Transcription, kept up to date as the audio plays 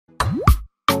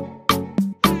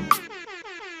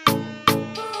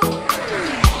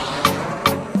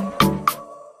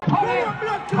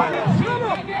I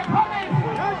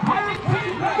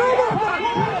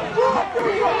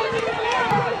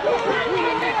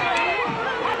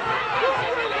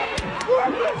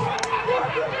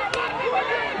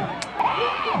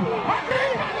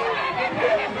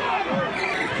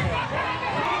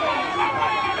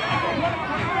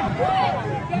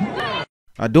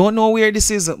don't know where this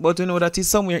is, but you know that it's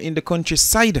somewhere in the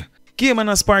countryside.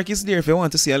 Caymanas Park is there if you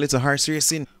want to see a little horse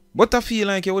racing. But I feel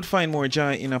like you would find more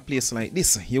joy in a place like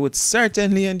this. You would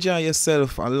certainly enjoy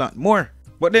yourself a lot more.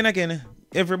 But then again,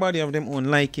 everybody have them own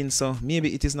liking, so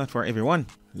maybe it is not for everyone.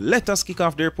 Let us kick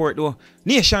off the report though.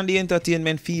 Nation the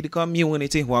entertainment feed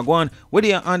community. Wagwan. We're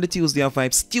there on the Tuesday of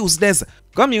Vibes Tuesdays.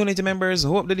 Community members,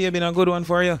 hope the day been a good one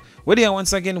for you. We're there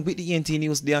once again with the ENT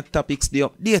news, their topics, the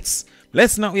updates.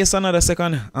 Let's not waste another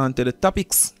second on to the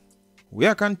topics. We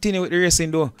are continuing with the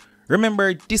racing though.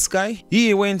 Remember this guy?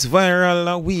 He went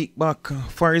viral a week back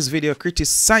for his video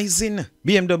criticizing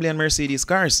BMW and Mercedes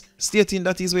cars, stating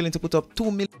that he's willing to put up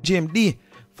 2 million GMD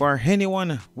for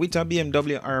anyone with a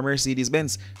BMW or a Mercedes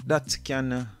Benz that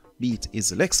can beat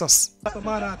his Lexus. I don't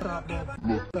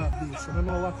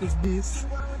know what is this.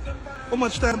 How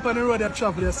much time on the road you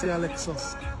travel you see a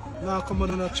Lexus? Now come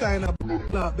on China,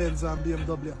 Benz and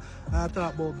BMW, and I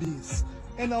talk about this.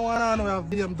 Anyone I know have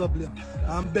BMW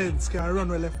and Benz can run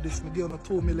well left this. Me give him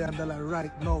 $2 million right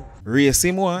now. Race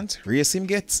him want, race him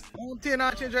get.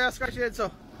 Not change your scratch head, so.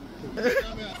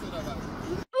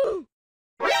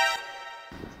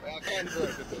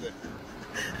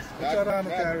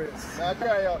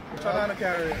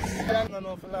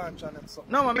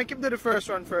 No man, make him do the first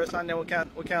run first and then we can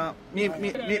me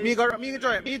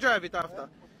drive it after.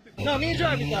 No, me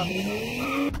drive it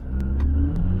after.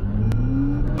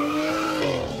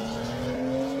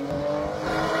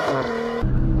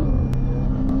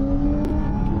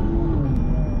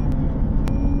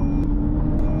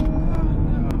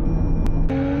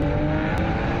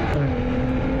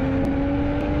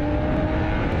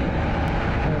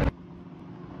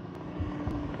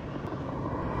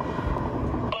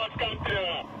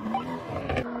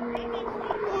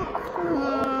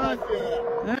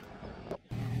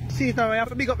 See, Tommy, I have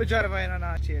to big up the driver and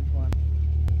not change, man.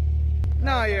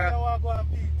 No, yeah. I want to go on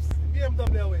peeps.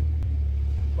 BMW win.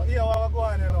 But here, I want to go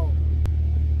on, you know.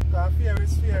 Because fear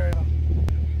is fear, you know.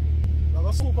 I'm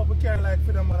going to swoop up a car like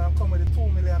for them, man, and come with the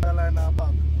 $2 million in our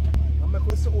bag. And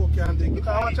make us see who can dig. Because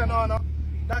I watch you now,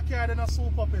 that car did not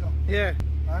swoop up, you know. Yeah.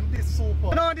 And this swoop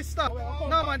up. No, this stop.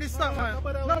 No, man, this stop, man.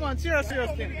 No, man, seriously.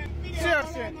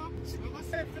 Seriously.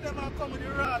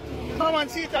 No man,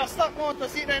 see that stock motor,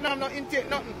 see that I'm not intake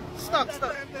nothing. Stock.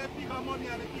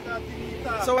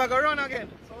 So we're gonna run again.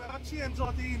 So we're gonna change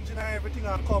out the engine and everything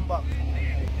and come back.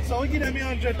 So we give them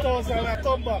 100,000 and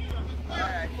come back.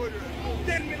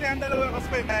 $10 million we're gonna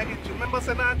spend on engine. Remember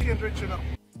saying not change rich, you know.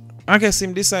 I guess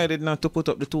him decided not to put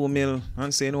up the 2 mil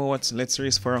and say, you know what, let's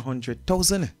race for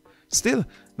 100,000. Still,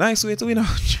 nice way to win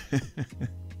 100.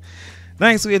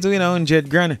 Nice way to win 100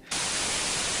 grand.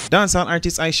 Dancehall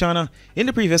artist Ishawna. In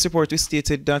the previous report, we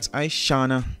stated that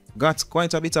Ishawna got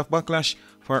quite a bit of backlash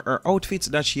for her outfit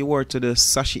that she wore to the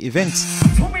Sashi event.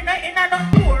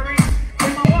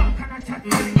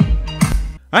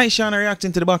 Ishawna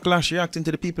reacting to the backlash, reacting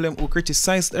to the people who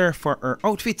criticized her for her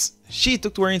outfit. She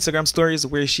took to her Instagram stories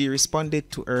where she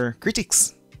responded to her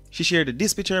critics. She shared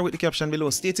this picture with the caption below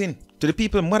stating, "To the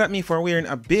people mad at me for wearing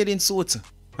a bathing suit.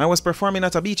 I was performing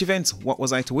at a beach event. What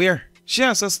was I to wear?" She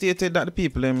also stated that the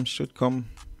people should come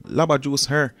laba juice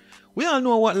her. We all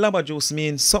know what laba juice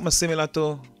means, something similar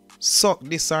to suck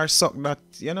this or suck that,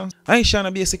 you know.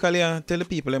 Ishawna basically tell the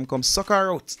people come suck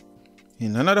her out.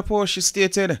 In another post she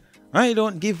stated, "I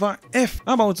don't give a F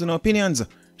about no opinions."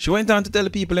 She went on to tell the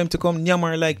people to come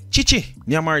nyammer like chichi,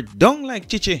 nyammer down like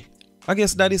chichi. I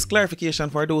guess that is clarification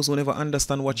for those who never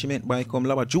understand what she meant by come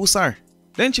laba juice her.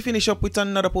 Then she finished up with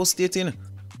another post stating,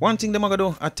 "One thing them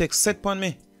do, a text set upon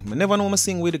me. I never know me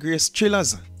sing with the Grace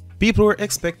Thrillers." People were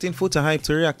expecting Footer Hype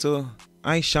to react to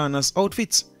Ishawna's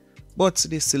outfit, but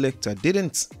the selector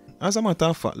didn't. As a matter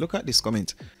of fact, look at this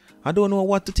comment. I don't know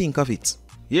what to think of it.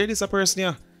 Here this a person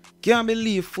here. Can't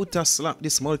believe Footer slapped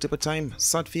this multiple times.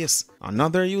 Sad face.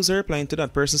 Another user replying to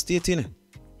that person stating,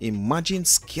 "Imagine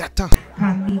scatter."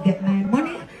 Can me get my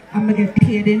money? I'm gonna get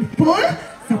paid in full.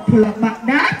 So pull up back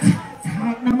that.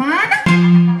 Talk no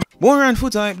man. More on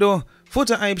Footer Hype though.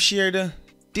 Footer Hype shared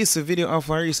this video of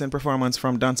a recent performance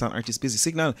from dancehall artist Busy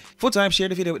Signal. Footer Hype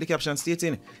shared the video with the caption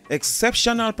stating,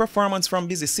 "Exceptional performance from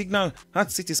Busy Signal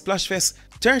at City Splash Fest.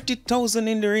 30,000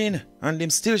 in the rain and them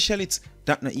still shell it.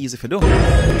 That not easy for do."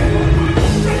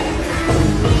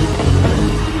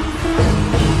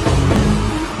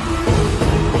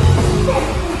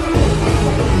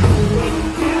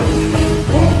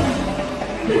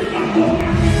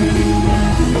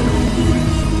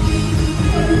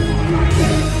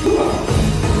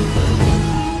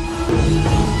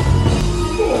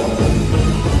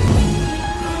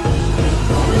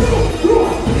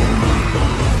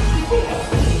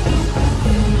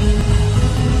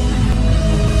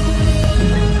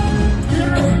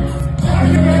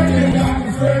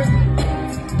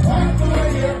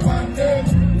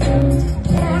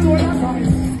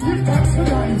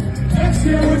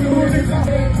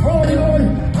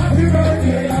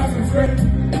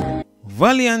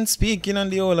 Valiant speaking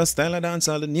on the old style of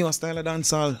dancehall, the newer style of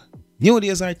dancehall.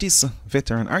 Nowadays artists,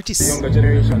 veteran artists. The younger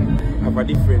generation have a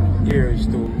different ears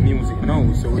to music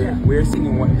now, so we're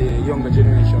singing what the younger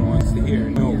generation wants to hear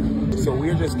now. So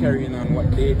we're just carrying on what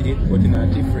they did, but in a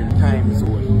different time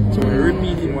zone. So we're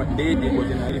repeating what they did, but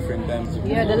in a different time zone.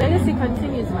 Yeah, the legacy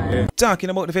continues, man. Yeah.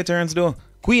 Talking about the veterans though,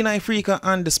 Queen Ifrica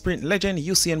and the sprint legend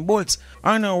Usain Bolt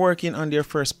are now working on their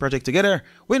first project together.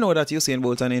 We know that Usain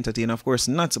Bolt an entertainer, of course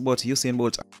not, but Usain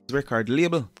Bolt's record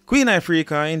label. Queen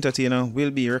Ifrica entertainer will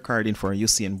be recording for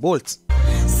Usain Bolt.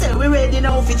 So we ready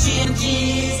now for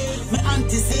changes. My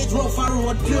auntie said rough and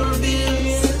road pure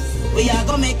bills. We are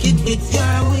gonna make it with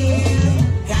your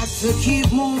will. Got to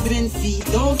keep moving feet,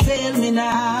 don't fail me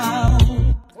now.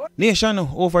 Nation,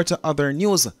 over to other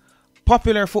news.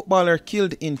 Popular footballer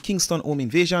killed in Kingston home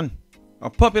invasion. A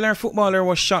popular footballer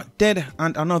was shot dead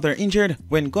and another injured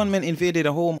when gunmen invaded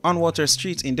a home on Water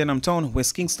Street in Denham Town,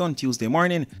 West Kingston, Tuesday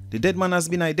morning. The dead man has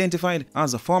been identified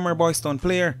as a former Boyston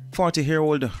player,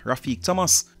 40-year-old Rafiq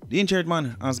Thomas. The injured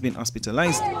man has been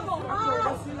hospitalized.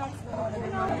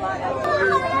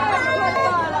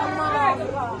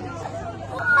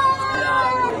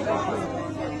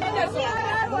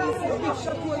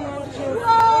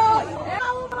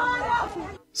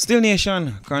 Still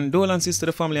Nation, condolences to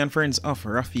the family and friends of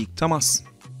Rafiq Thomas.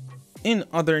 In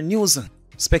other news,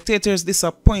 spectators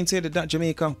disappointed that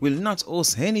Jamaica will not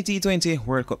host any T20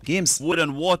 World Cup games. Wood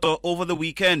and water over the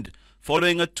weekend,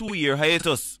 following a 2-year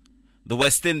hiatus. The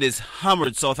West Indies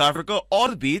hammered South Africa,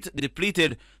 albeit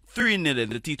depleted 3-0 in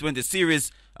the T20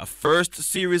 series, a first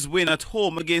series win at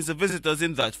home against the visitors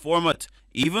in that format.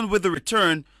 Even with the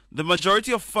return, the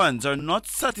majority of fans are not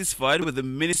satisfied with the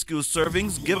minuscule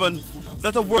servings given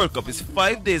that a World Cup is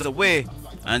 5 days away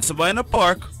and Sabina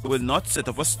Park will not set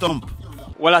up a stump.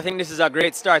 Well, I think this is a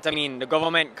great start. I mean, the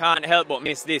government can't help but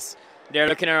miss this. They're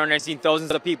looking around, they're seeing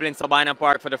thousands of people in Sabina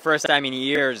Park for the first time in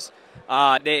years.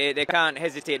 They can't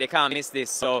hesitate, they can't miss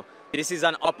this. So this is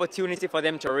an opportunity for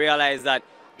them to realize that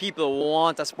people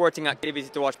want a sporting activity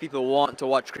to watch. People want to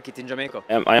watch cricket in Jamaica.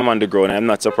 I am on the ground. I'm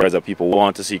not surprised that people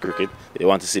want to see cricket. They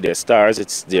want to see their stars.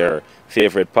 It's their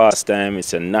favorite pastime.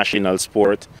 It's a national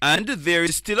sport. And there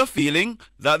is still a feeling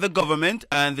that the government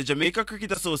and the Jamaica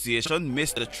Cricket Association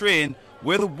missed the train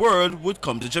where the world would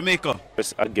come to Jamaica.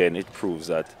 Again, it proves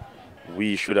that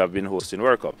we should have been hosting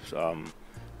World Cups.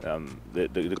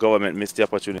 The government missed the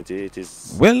opportunity. It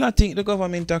is. Well, I think the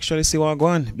government actually see what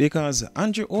going on, because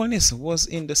Andrew Holness was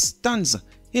in the stands,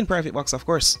 in private box of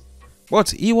course, but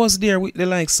he was there with the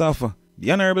likes of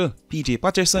the Honourable PJ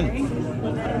Patterson.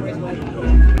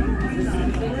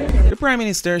 The Prime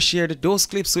Minister shared those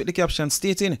clips with the caption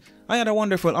stating, "I had a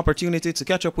wonderful opportunity to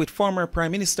catch up with former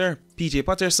Prime Minister PJ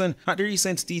Patterson at the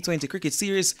recent T20 cricket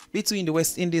series between the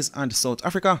West Indies and South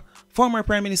Africa. Former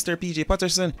Prime Minister PJ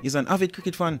Patterson is an avid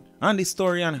cricket fan and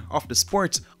historian of the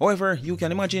sport. However, you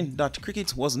can imagine that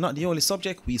cricket was not the only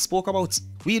subject we spoke about.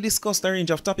 We discussed a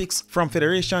range of topics from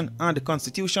federation and the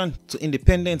constitution to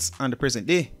independence and the present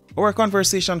day. Our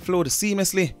conversation flowed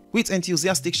seamlessly with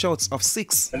enthusiastic shouts of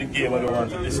six." And the game I don't want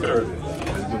to disturb.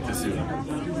 It's good to see.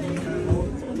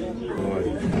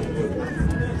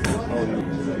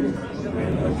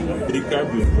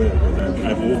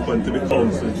 I'm open to the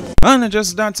council. And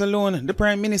just that alone, the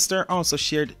Prime Minister also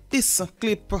shared this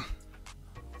clip.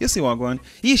 You see what going on?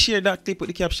 He shared that clip with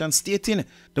the caption stating,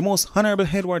 "The Most Honourable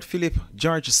Edward Philip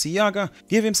George Siaga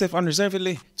gave himself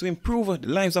unreservedly to improve the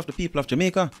lives of the people of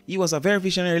Jamaica. He was a very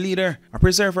visionary leader, a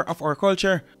preserver of our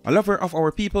culture, a lover of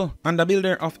our people, and a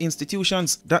builder of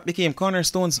institutions that became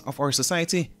cornerstones of our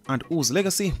society and whose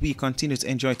legacy we continue to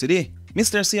enjoy today.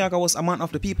 Mr. Siaga was a man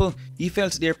of the people. He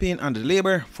felt their pain and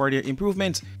labor for their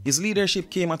improvement. His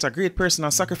leadership came at a great personal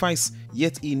sacrifice,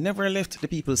 yet he never left the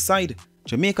people's side.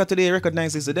 Jamaica today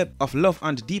recognizes the depth of love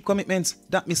and deep commitment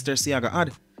that Mr. Siaga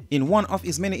had. In one of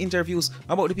his many interviews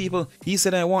about the people, he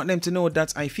said, I want them to know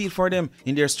that I feel for them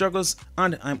in their struggles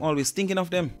and I'm always thinking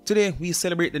of them. Today, we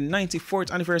celebrate the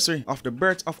 94th anniversary of the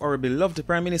birth of our beloved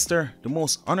Prime Minister, the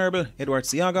Most Honourable Edward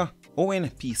Siaga,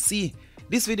 ONPC.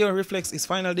 This video reflects his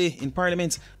final day in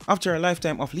Parliament after a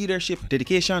lifetime of leadership,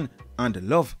 dedication, and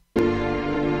love.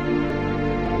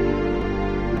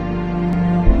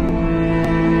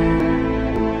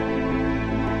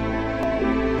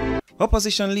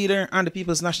 Opposition leader and the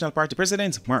People's National Party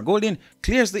President, Mark Golding,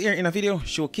 clears the air in a video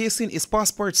showcasing his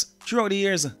passports throughout the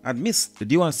years amidst the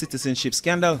dual citizenship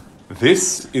scandal.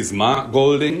 This is Mark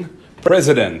Golding,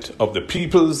 President of the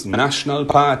People's National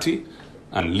Party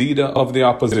and leader of the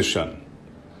opposition.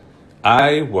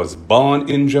 I was born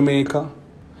in Jamaica.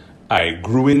 I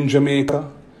grew in Jamaica.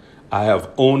 I have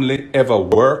only ever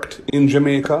worked in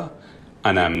Jamaica.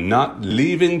 and I'm not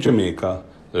leaving Jamaica,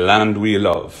 land we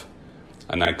love.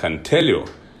 And I can tell you,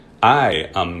 I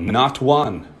am not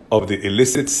one of the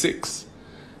illicit six,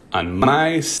 and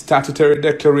my statutory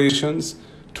declarations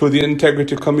to the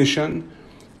Integrity Commission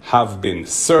have been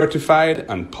certified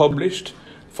and published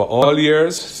for all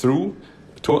years through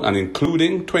to and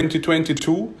including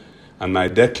 2022, and my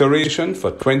declaration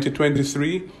for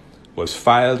 2023 was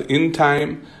filed in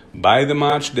time by the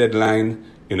March deadline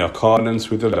in accordance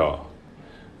with the law.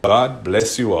 God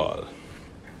bless you all.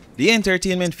 The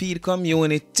entertainment feed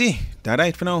community. That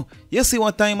right for now. You see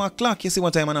what time o'clock, you see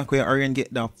what time on where Orion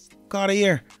get the f out of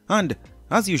here. And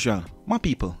as usual, my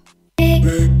people.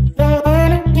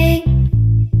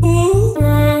 Ooh.